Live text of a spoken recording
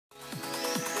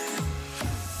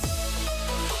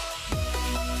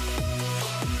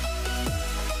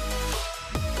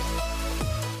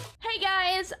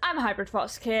I'm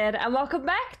HybridFoxKid, and welcome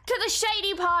back to the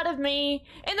shady part of me.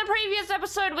 In the previous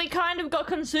episode, we kind of got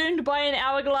consumed by an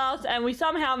hourglass, and we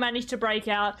somehow managed to break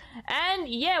out. And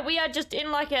yeah, we are just in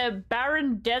like a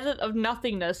barren desert of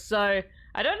nothingness, so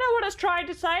I don't know what it's trying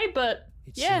to say, but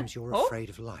it yeah. Seems you're afraid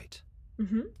of light.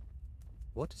 Mm-hmm.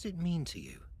 What does it mean to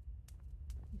you?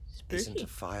 Spooky. Isn't a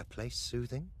fireplace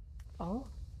soothing? Oh.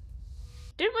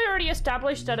 Didn't we already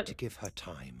establish that it... to give her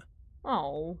time.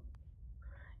 Oh.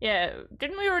 Yeah,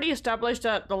 didn't we already establish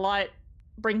that the light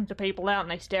brings the people out and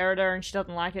they stare at her and she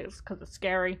doesn't like it because it's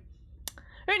scary?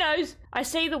 Who knows? I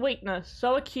see the weakness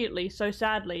so acutely, so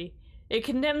sadly. It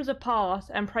condemns the past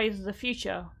and praises the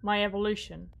future, my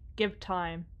evolution. Give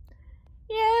time.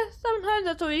 Yeah, sometimes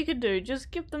that's all you can do, just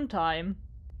give them time.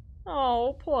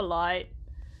 Oh, poor light.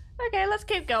 Okay, let's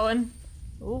keep going.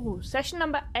 Ooh, session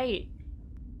number 8.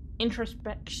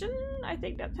 Introspection? I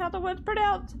think that's how the word's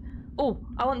pronounced. Oh,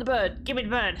 I want the bird. Give me the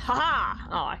bird. Haha! -ha!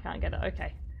 Oh, I can't get it.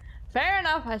 Okay. Fair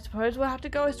enough. I suppose we'll have to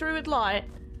go through with light.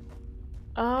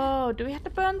 Oh, do we have to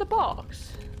burn the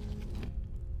box?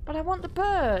 But I want the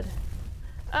bird.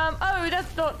 Oh,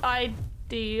 that's not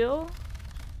ideal.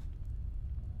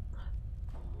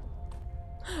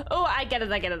 Oh, I get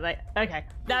it. Okay,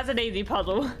 that's an easy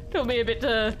puzzle. Took me a bit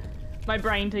to my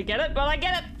brain to get it, but I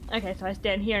get it. Okay, so I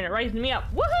stand here and it raises me up.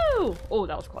 Woohoo! Oh,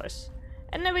 that was close.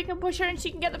 And then we can push her and she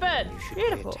can get the bird. You should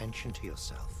Beautiful. Pay attention to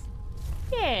yourself.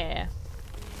 Yeah.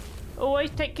 Always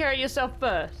take care of yourself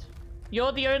first.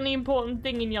 You're the only important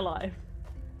thing in your life.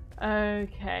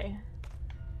 Okay.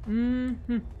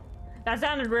 That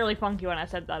sounded really funky when I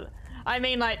said that. I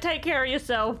mean, like, take care of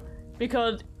yourself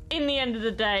because in the end of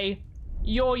the day,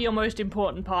 you're your most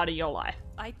important part of your life.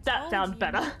 That sounds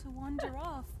better. Not to wander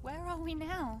off. Where are we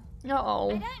now? Uh-oh.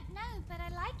 I don't know, but I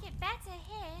like it better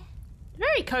here.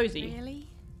 Very cozy. Really?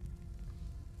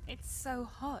 It's so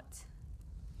hot.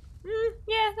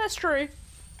 Yeah, that's true.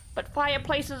 But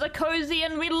fireplaces are cozy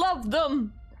and we love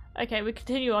them. Okay, we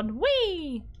continue on.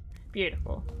 Whee!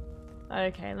 Beautiful.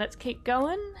 Okay, let's keep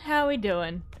going. How are we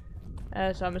doing?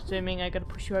 So I'm assuming I gotta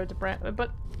push you over the branch,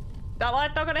 but that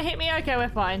light's not gonna hit me. Okay,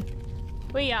 we're fine.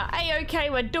 We are a-okay,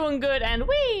 we're doing good, and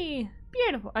whee!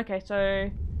 Beautiful. Okay,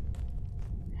 so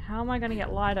how am I gonna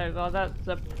get light over? That's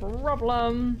the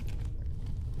problem.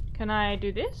 Can I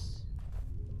do this?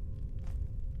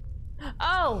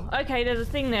 Oh, okay, there's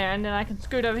a thing there, and then I can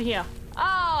scoot over here.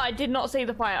 Oh, I did not see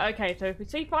the fire. Okay, so if we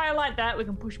see fire like that, we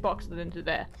can push boxes into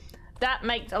there. That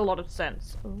makes a lot of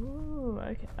sense. Ooh,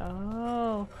 okay.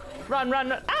 Oh. Run, run,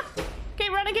 run. Ah!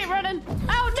 Keep running, keep running.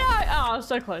 Oh, no! Oh,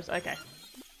 so close. Okay.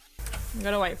 I'm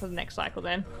gonna wait for the next cycle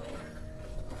then.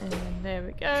 And there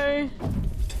we go.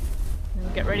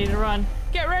 And get ready to run.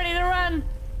 Get ready to run!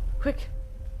 Quick.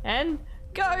 And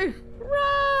go!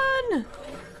 Run!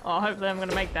 Oh, hopefully I'm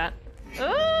gonna make that.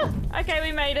 Okay,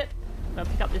 we made it. I'm gonna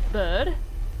pick up this bird.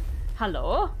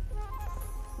 Hello?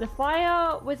 The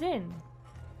fire within.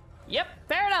 Yep,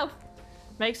 fair enough.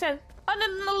 Makes sense. Oh, the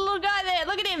little guy there,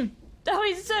 look at him. Oh,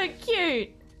 he's so cute.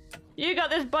 You got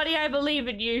this, buddy, I believe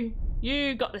in you.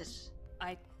 You got this.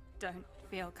 I don't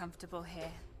feel comfortable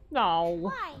here. No.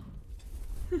 Why?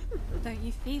 Don't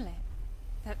you feel it?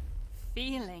 That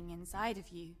feeling inside of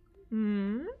you.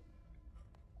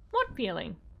 What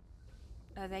feeling?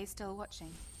 Are they still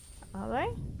watching? Are they?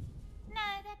 No,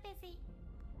 they're busy.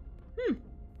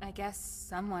 I guess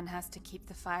someone has to keep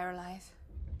the fire alive.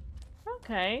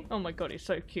 Okay. Oh my god, he's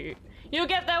so cute. You'll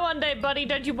get there one day, buddy.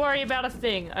 Don't you worry about a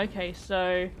thing. Okay,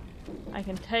 so I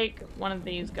can take one of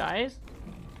these guys.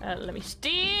 Let me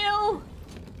steal.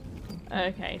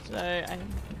 Okay, so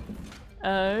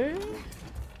I...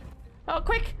 Oh,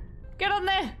 quick! Get on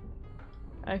there!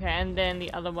 Okay, and then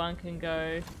the other one can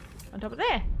go on top of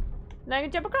there. Now I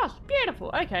can jump across. Beautiful.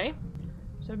 Okay.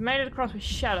 So I've made it across with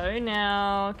shadow.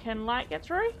 Now, can light get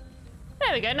through?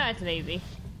 There we go. Nice and easy.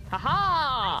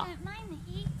 Haha! I don't mind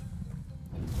the heat.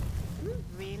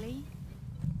 Really?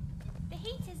 The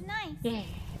heat is nice. Yeah.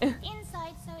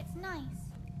 Inside, so it's nice.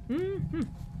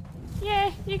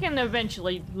 Yeah, you can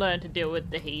eventually learn to deal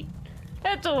with the heat.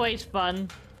 It's always fun.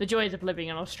 The joys of living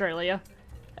in Australia.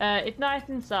 It's nice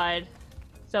inside,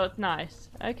 so it's nice.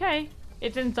 Okay.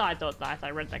 It's inside, so it's nice.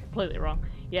 I read that completely wrong.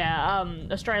 Yeah,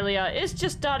 Australia is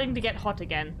just starting to get hot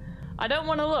again. I don't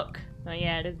want to look. Oh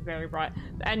yeah, it is very bright.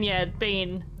 And yeah, it's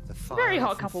been a very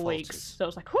hot couple weeks. So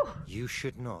it's like, whew. You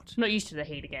should not. Not used to the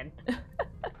heat again.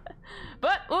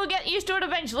 But we'll get used to it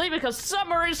eventually because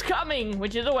summer is coming,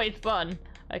 which is always fun.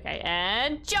 Okay,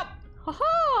 and jump!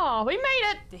 Haha! We made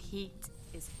it! The heat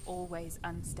is always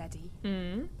unsteady.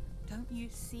 Don't you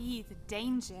see the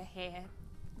danger here?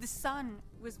 The sun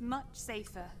was much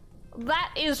safer.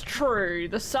 That is true.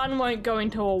 The sun won't go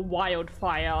into a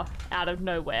wildfire out of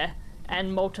nowhere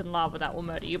and molten lava that will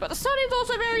murder you, but the sun is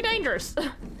also very dangerous. The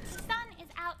sun is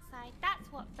outside.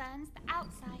 That's what burns the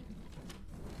outside.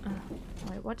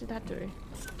 Wait, what did that do?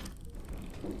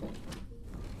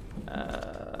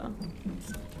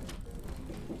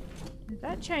 Did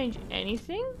that change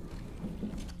anything?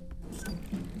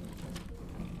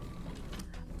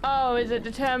 Oh, is it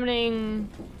determining...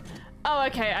 Oh,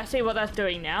 okay, I see what that's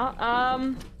doing now.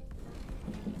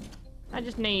 I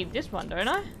just need this one, don't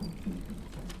I?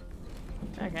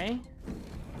 Okay.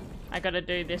 I gotta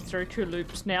do this through 2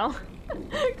 loops now.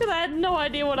 Because I had no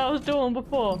idea what I was doing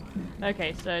before.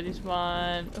 Okay, so this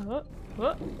one...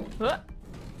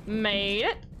 Made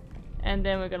it. And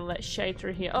then we're gonna let Shade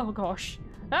through here. Oh gosh.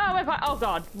 Oh, we're fine. Oh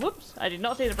god. Whoops. I did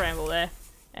not see the bramble there.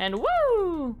 And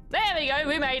woo! There we go.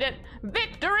 We made it.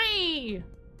 Victory!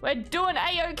 We're doing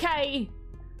A-okay.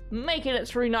 Making it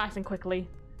through nice and quickly.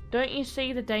 Don't you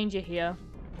see the danger here?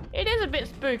 It is a bit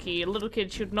spooky. A little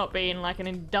kid should not be in like an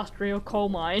industrial coal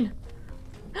mine.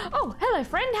 Oh, hello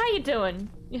friend. How you doing?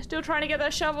 You still trying to get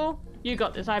that shovel? You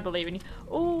got this. I believe in you.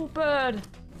 Oh, bird.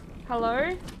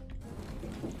 Hello?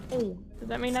 Oh, does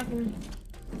that mean I can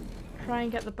try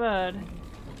and get the bird?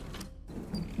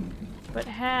 But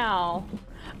how?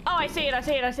 Oh, I see it, I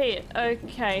see it, I see it.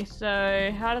 Okay,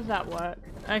 so how does that work?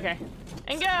 Okay,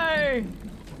 and go!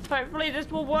 Hopefully this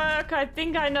will work. I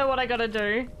think I know what I gotta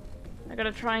do. I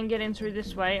gotta try and get in through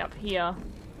this way, up here.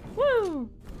 Woo!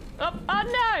 Oh, oh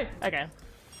no! Okay,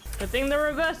 good thing the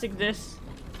reverse exists.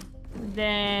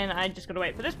 Then I just gotta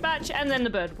wait for this batch, and then the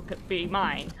bird will be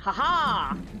mine.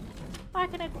 Haha! I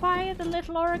can acquire the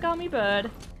little origami bird.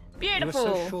 Beautiful!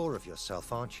 You're so sure of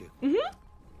yourself, aren't you? Mm-hmm.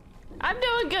 I'm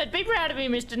doing good. Be proud of me,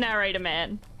 Mr. Narrator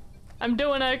Man. I'm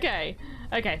doing okay.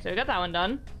 Okay, so we got that one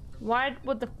done. Why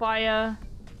would the fire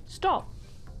stop?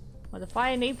 Well, the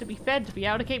fire needs to be fed to be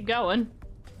able to keep going.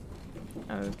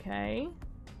 Okay.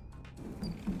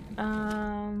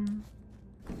 Uh-oh.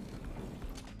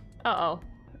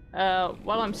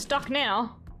 Well, I'm stuck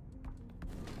now.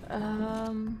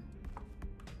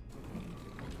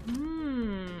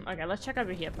 Okay, let's check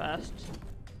over here first.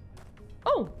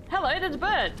 Oh, hello, there's a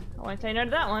bird. I won't say no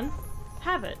to that one.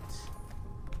 Habits.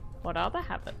 What are the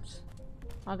habits?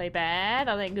 Are they bad?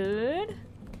 Are they good?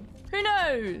 Who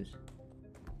knows?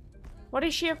 What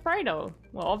is she afraid of?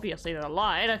 Well, obviously the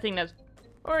light. I think that's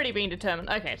already been determined.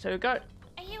 Okay, so we got...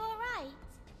 Are you alright?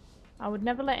 I would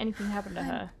never let anything happen to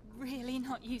her. Really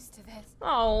not used to this.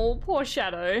 Oh, poor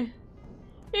Shadow.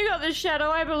 You got this, Shadow.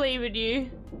 I believe in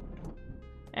you.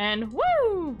 And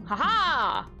woo!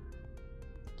 Haha!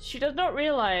 She does not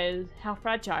realize how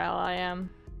fragile I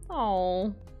am.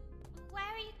 Oh. Where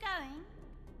are you going?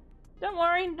 Don't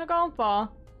worry, not going far.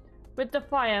 With the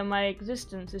fire, my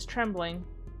existence is trembling.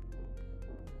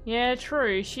 Yeah,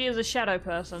 true. She is a shadow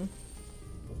person.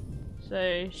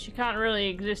 So she can't really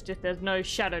exist if there's no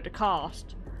shadow to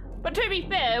cast. But to be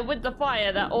fair, with the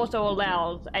fire, that also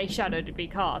allows a shadow to be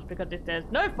cast, because if there's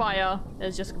no fire,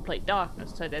 there's just complete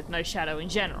darkness, so there's no shadow in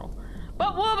general.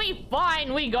 But we'll be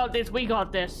fine! We got this, we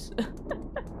got this!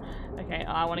 Okay,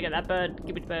 I want to get that bird.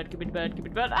 Give me the bird, give me the bird, give me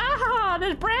the bird. Ah!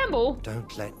 There's bramble!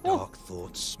 Don't let dark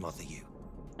thoughts smother you.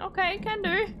 Okay, can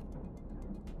do.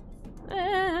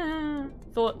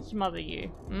 Thoughts smother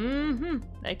you. Mm-hmm.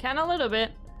 They can a little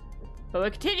bit. But we're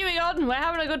continuing on, we're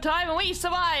having a good time, and we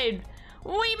survived!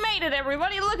 We made it,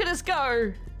 everybody! Look at us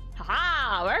go!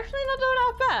 Haha! We're actually not doing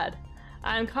half bad.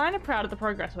 I'm kind of proud of the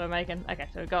progress we're making. Okay,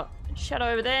 so we've got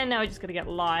shadow over there. Now we just gotta get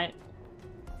light.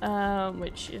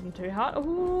 Which isn't too hard.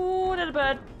 Ooh, there's a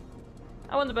bird.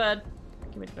 I want the bird.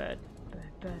 Give me the bird.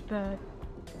 Bird, bird, bird.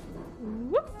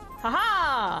 Whoop!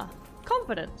 Haha!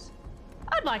 Confidence.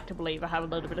 I'd like to believe I have a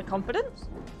little bit of confidence.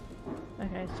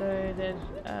 Okay, so there's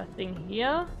a thing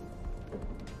here.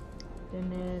 Then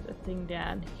there's a thing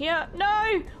down here.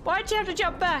 No! Why'd you have to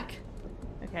jump back?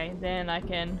 Okay, then I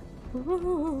can...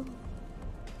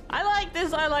 I like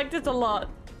this a lot.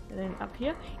 And then up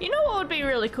here. You know what would be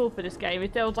really cool for this game?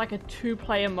 If there was like a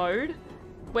 2-player mode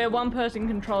where one person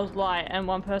controls light and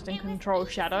one person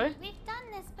controls shadow. We've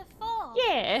done this before.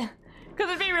 Yeah! Because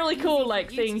it'd be really cool,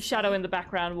 like, seeing Shadow in the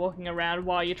background walking around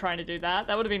while you're trying to do that.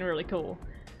 That would have been really cool.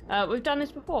 We've done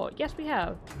this before. Yes, we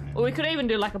have. Or we could even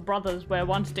do like a Brothers where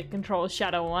one stick controls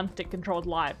Shadow and one stick controls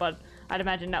light, but I'd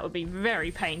imagine that would be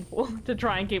very painful to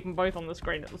try and keep them both on the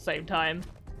screen at the same time.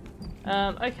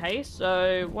 Okay,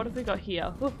 so what have we got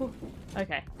here?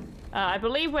 Okay. I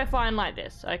believe we're fine like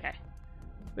this. Okay.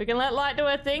 We can let light do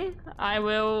her thing. I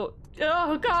will...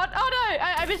 Oh god! Oh no!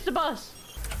 I missed the bus!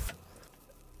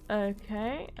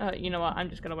 Okay. You know what? I'm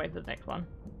just gonna wait for the next one.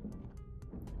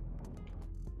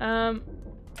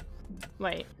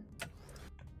 Wait.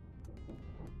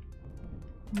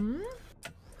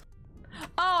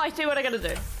 Oh, I see what I gotta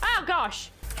do. Oh,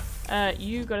 gosh!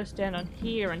 You gotta stand on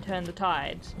here and turn the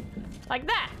tides. Like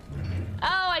that!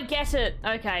 Oh, I get it!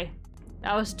 Okay.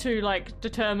 I was too, like,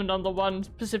 determined on the one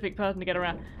specific person to get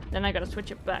around. Then I gotta switch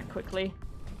it back quickly.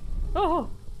 Oh!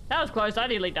 That was close, I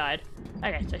nearly died.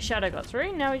 Okay, so Shadow got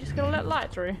through, now we just gotta let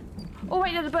light through. Oh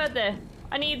wait, there's a bird there!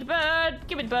 I need the bird!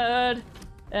 Give me the bird!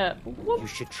 You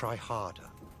should try harder.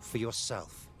 For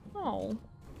yourself. Oh.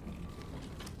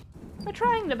 We're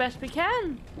trying the best we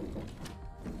can.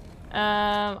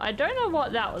 I don't know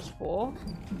what that was for.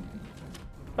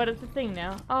 But it's a thing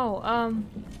now. Oh,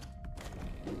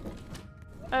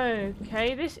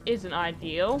 okay, this isn't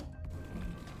ideal.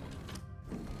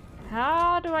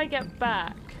 How do I get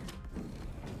back?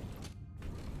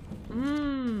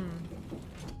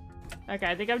 Okay,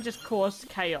 I think I've just caused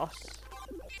chaos.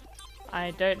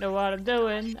 I don't know what I'm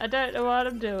doing. I don't know what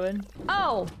I'm doing.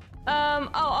 Oh!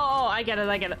 I get it,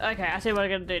 I get it. Okay, I see what I'm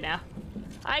gonna do now.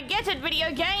 I get it, video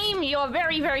game! You're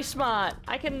very, very smart.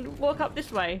 I can walk up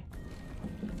this way.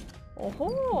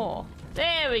 Oh,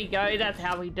 there we go. That's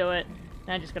how we do it.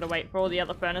 Now I just gotta wait for all the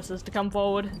other furnaces to come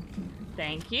forward.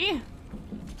 Thank you.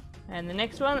 And the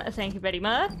next one, thank you very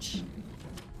much.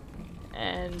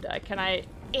 And can I...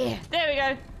 Yeah, there we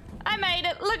go. I made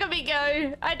it. Look at me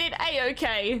go. I did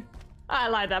A-okay. I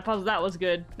like that puzzle. That was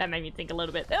good. That made me think a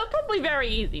little bit. It was probably very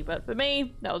easy, but for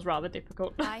me, that was rather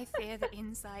difficult. I fear the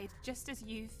inside just as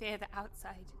you fear the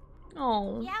outside.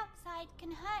 Oh. The outside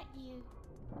can hurt you.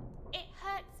 It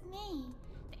hurts me.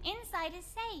 The inside is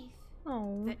safe.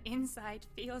 Oh. The inside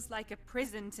feels like a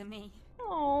prison to me.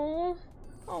 Oh.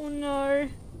 Oh no.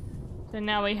 So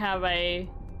now we have a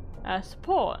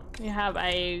support. We have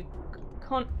a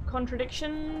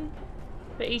contradiction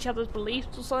for each other's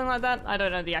beliefs or something like that. I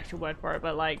don't know the actual word for it,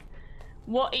 but like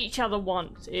what each other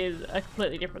wants is a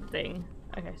completely different thing.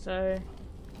 Okay, so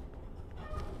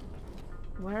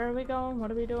where are we going? What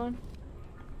are we doing?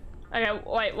 Okay,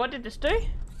 wait, what did this do?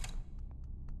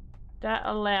 That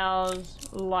allows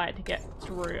light to get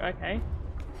through. Okay.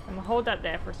 I'm gonna hold that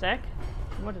there for a sec.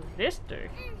 What does this do?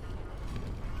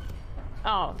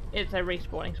 Oh, it's a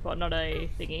respawning spot, not a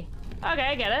thingy. Okay,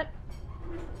 I get it.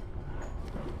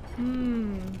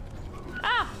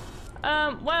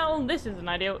 Well, this isn't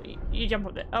ideal. You jump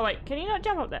up there. Oh wait, can you not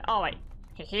jump up there? Oh wait.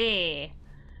 Hehe.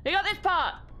 We got this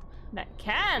part! That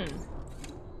can!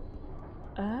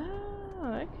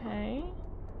 Oh, okay.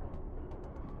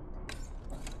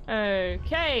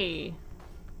 Okay.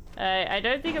 I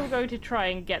don't think I'm going to try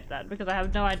and get that because I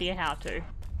have no idea how to.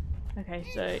 Okay,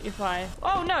 so if I...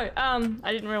 Oh no!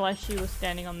 I didn't realize she was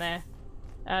standing on there.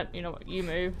 You know what? You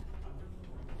move.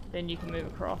 Then you can move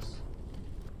across.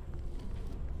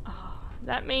 Oh,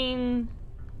 that means...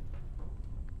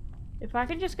 If I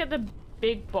can just get the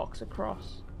big box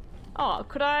across. Oh,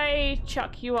 could I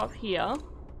chuck you up here?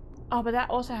 Oh, but that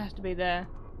also has to be there.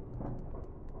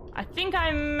 I think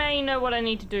I may know what I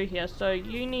need to do here, so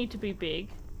you need to be big.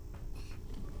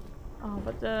 Oh,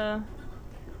 but the...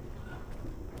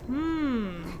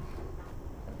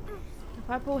 If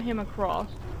I pull him across,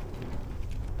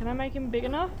 can I make him big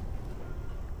enough?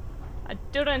 I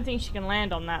still don't think she can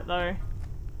land on that, though.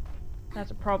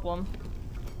 That's a problem.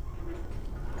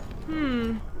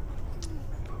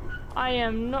 I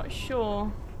am not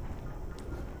sure.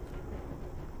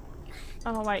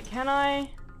 Oh, wait, can I?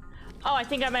 Oh, I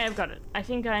think I may have got it. I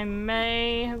think I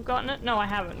may have gotten it. No, I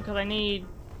haven't, because I need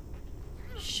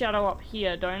Shadow up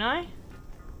here, don't I?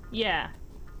 Yeah.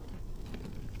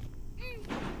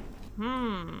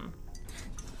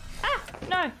 Ah!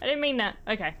 No, I didn't mean that.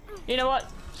 Okay. You know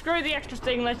what? Screw the extra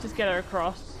thing, let's just get her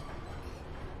across.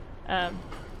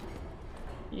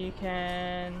 You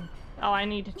can... Oh, I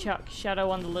need to chuck Shadow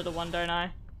on the little one, don't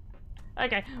I?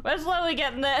 Okay, we're slowly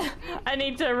getting there. I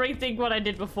need to rethink what I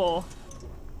did before.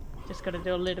 Just gotta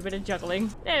do a little bit of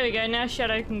juggling. There we go, now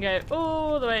Shadow can go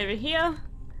all the way over here.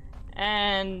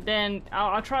 And then,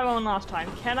 I'll try one last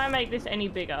time. Can I make this any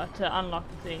bigger to unlock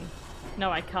the thing?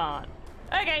 No, I can't.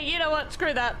 Okay, you know what?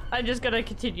 Screw that. I'm just gonna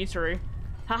continue through.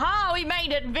 Haha, we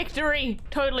made it! Victory!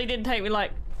 Totally didn't take me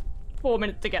like 4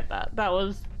 minutes to get that. That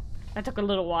took a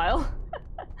little while.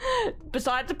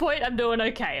 Besides the point, I'm doing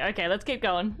okay. Okay, let's keep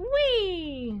going.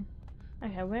 Whee!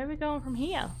 Okay, where are we going from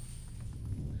here?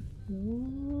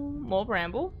 Ooh, more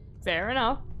bramble. Fair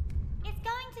enough. It's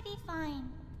going to be fine.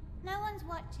 No one's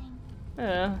watching.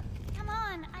 Come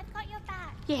on, I've got your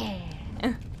back.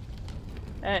 Yeah.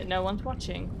 No one's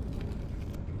watching.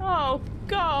 Oh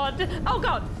god! Oh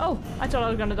god! Oh, I thought I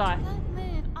was gonna die. Don't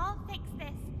move, I'll fix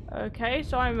this. Okay,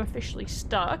 so I'm officially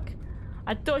stuck.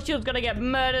 I thought she was gonna get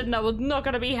murdered and I was not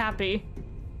gonna be happy.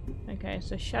 Okay,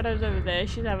 so Shadow's over there.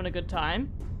 She's having a good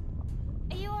time.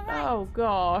 Are you alright? Oh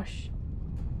gosh.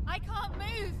 I can't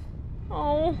move.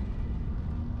 Oh.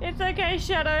 It's okay,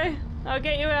 Shadow. I'll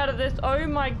get you out of this. Oh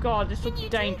my god, this looks you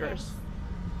do dangerous.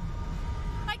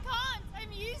 I can't.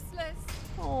 I'm useless.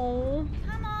 Oh.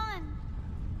 Come on.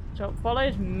 So it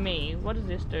follows me. What does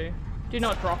this do? Do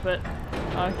not drop it.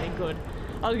 Okay, good.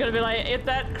 I was gonna be like, if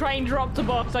that crane drops a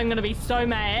box, I'm gonna be so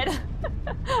mad.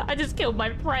 I just killed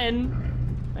my friend.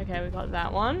 Okay, we got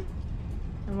that one.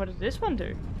 And what does this one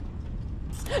do?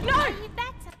 No! Are you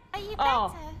better? Are you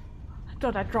Oh. better? I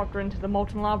thought I dropped her into the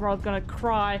molten lava. I was gonna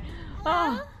cry.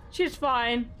 Hello? Oh, she's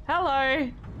fine. Hello.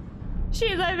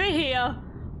 She's over here.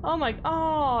 Oh my,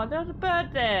 oh, there's a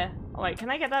bird there. Oh wait, can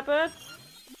I get that bird?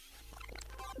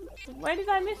 Where did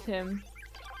I miss him?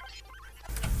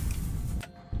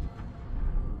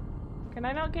 Can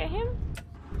I not get him?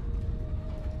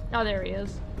 Oh, there he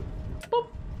is. Boop.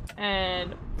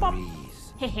 And pop. Breathe.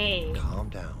 Hey. Calm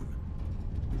down.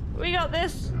 We got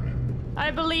this.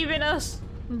 I believe in us.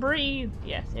 Breathe.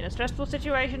 Yes, in a stressful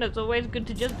situation, it's always good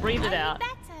to just breathe it Are out. you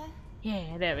better?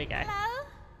 Yeah, there we go. Hello?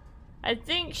 I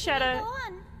think Go Shadow...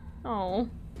 on. Oh.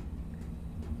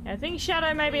 I think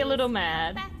Shadow may be a little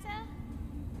mad. Better?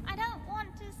 I don't want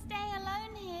to stay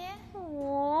alone here.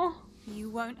 Aww. You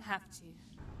won't have to.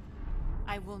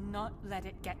 I will not let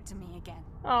it get to me again.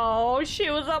 Oh, she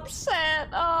was upset.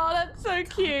 Oh, that's so I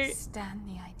cute. stand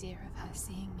the idea of her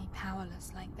seeing me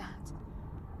powerless like that.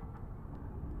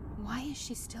 Why is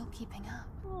she still keeping up?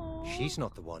 Aw. She's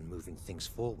not the one moving things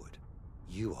forward.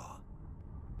 You are.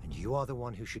 And you are the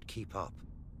one who should keep up.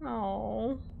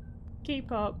 Oh,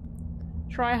 keep up.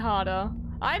 Try harder.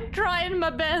 I'm trying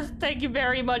my best. Thank you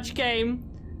very much, game.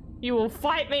 You will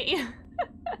fight me.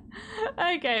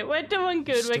 Okay, we're doing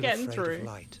good. Still We're getting afraid through. of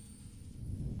light.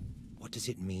 What does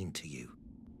it mean to you?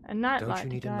 A night Don't light you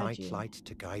need to a guide night you. light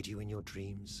to guide you in your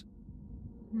dreams?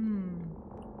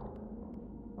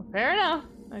 Well, fair enough.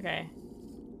 Okay.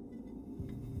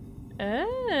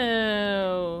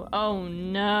 Oh. Oh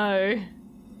no.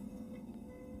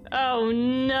 Oh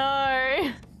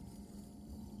no.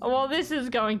 Well, this is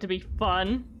going to be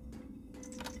fun.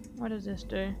 What does this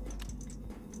do?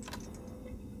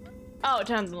 Oh, it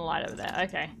turns on the light over there.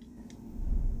 Okay.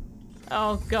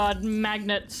 Oh god,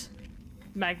 magnets.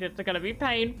 Magnets are gonna be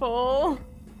painful.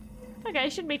 Okay,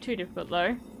 shouldn't be too difficult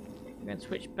though. I'm gonna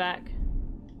switch back.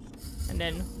 And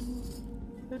then...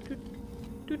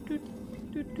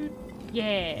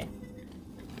 Yeah!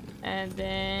 And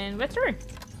then we're through.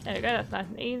 There we go, that's nice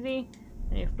and easy.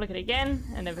 And you flick it again,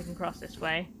 and then we can cross this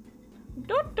way.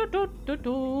 There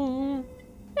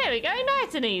we go,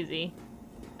 nice and easy.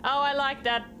 Oh, I like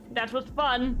that. That was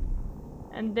fun.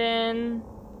 And then...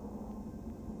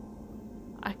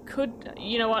 I could...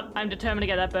 You know what? I'm determined to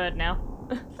get that bird now.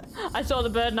 I saw the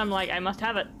bird and I'm like, I must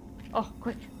have it. Oh,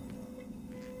 quick.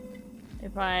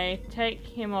 If I take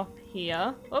him off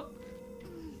here... Oop.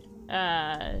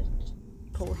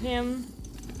 Pull him.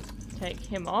 Take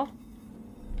him off.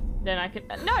 Then I can...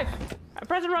 no! I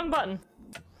pressed the wrong button.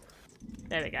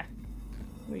 There we go.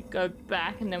 We go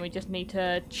back and then we just need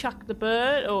to chuck the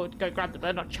bird, or go grab the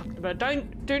bird, not chuck the bird.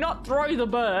 Do not throw the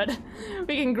bird.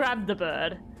 We can grab the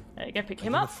bird. There you go, pick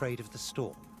him Are you up. afraid of the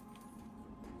storm?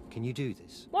 Can you do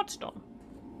this? What storm?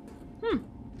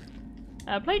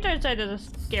 Please don't say there's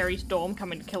a scary storm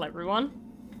coming to kill everyone.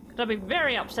 Because I'd be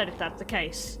very upset if that's the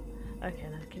case. Okay,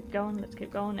 let's keep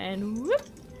going, and whoop!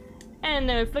 And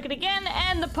then we flick it again,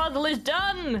 and the puzzle is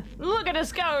done! Look at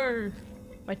us go!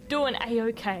 We're doing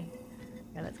A-okay.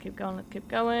 Okay, let's keep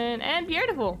going, and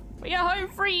beautiful! We are home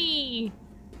free!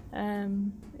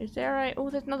 Is there a... oh,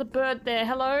 there's another bird there,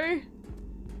 hello?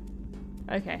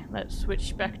 Okay, let's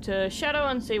switch back to Shadow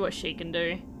and see what she can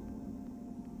do.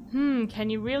 Can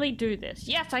you really do this?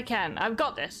 Yes, I can! I've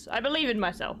got this! I believe in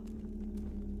myself!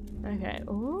 Okay,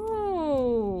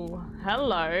 ooh,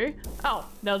 hello. Oh,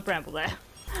 there was Bramble there.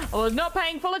 I was not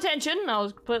paying full attention. I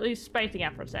was completely spacing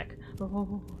out for a sec.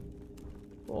 Oh,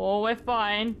 we're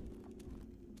fine.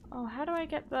 Oh, how do I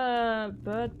get the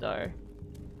bird though?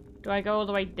 Do I go all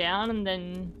the way down and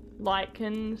then Light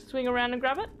can swing around and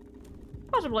grab it?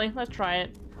 Possibly. Let's try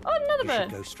it. Oh, another You bird.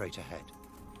 should go straight ahead.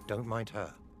 Don't mind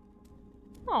her.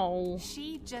 Oh.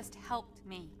 She just helped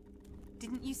me.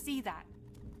 Didn't you see that?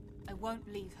 I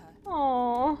won't leave her.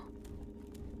 Oh.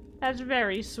 That's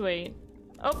very sweet.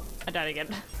 Oh, I died again.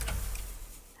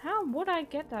 How would I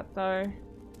get that though?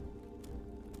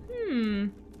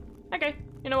 Okay,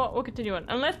 you know what? We'll continue on.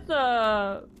 Unless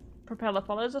the propeller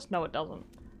follows us. No, it doesn't.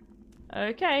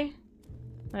 Okay.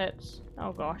 Let's...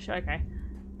 oh gosh, okay.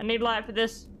 I need light for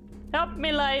this. Help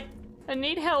me, light. I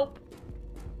need help.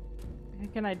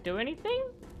 Can I do anything?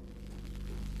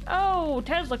 Oh,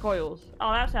 Tesla coils.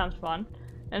 Oh, that sounds fun.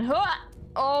 And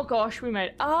oh gosh, we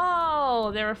made.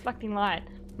 Oh, they're reflecting light.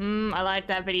 I like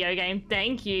that video game.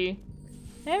 Thank you.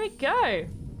 There we go.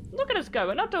 Look at us go.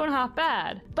 We're not doing half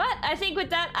bad. But I think with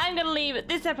that, I'm going to leave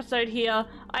this episode here.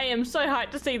 I am so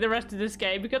hyped to see the rest of this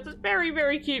game because it's very,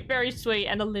 very cute, very sweet,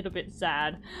 and a little bit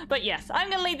sad. But yes, I'm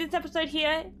going to leave this episode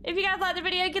here. If you guys liked the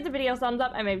video, give the video a thumbs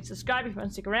up and maybe subscribe if you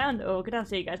want to stick around. Or good, I'll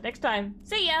see you guys next time.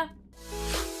 See ya!